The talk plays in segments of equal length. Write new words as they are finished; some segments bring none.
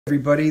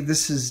Everybody,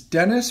 this is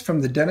Dennis from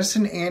the Dennis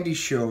and Andy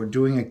Show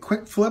doing a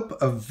quick flip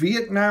of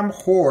Vietnam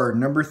Horror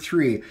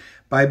 #3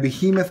 by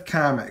Behemoth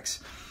Comics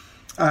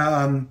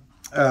by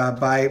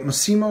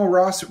Massimo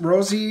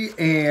Rosi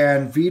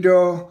and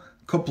Vito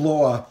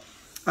Coppola.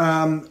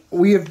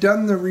 We have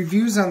done the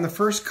reviews on the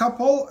first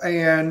couple,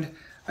 and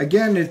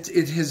again,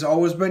 it has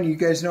always been, you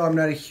guys know I'm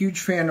not a huge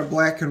fan of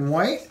black and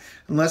white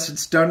unless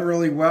it's done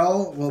really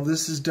well. Well,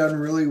 this is done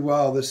really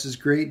well. This is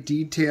great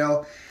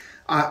detail.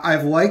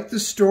 I've liked the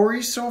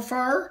story so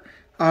far.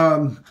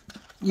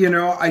 You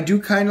know, I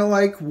do kind of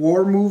like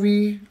war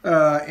movie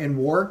and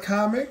war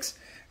comics.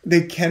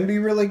 They can be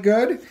really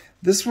good.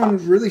 This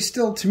one really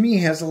still, to me,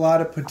 has a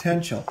lot of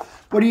potential.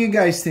 What do you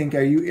guys think?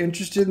 Are you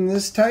interested in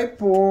this type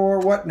or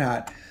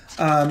whatnot?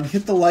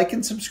 Hit the like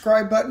and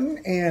subscribe button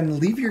and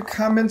leave your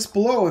comments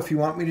below if you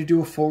want me to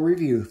do a full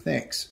review. Thanks.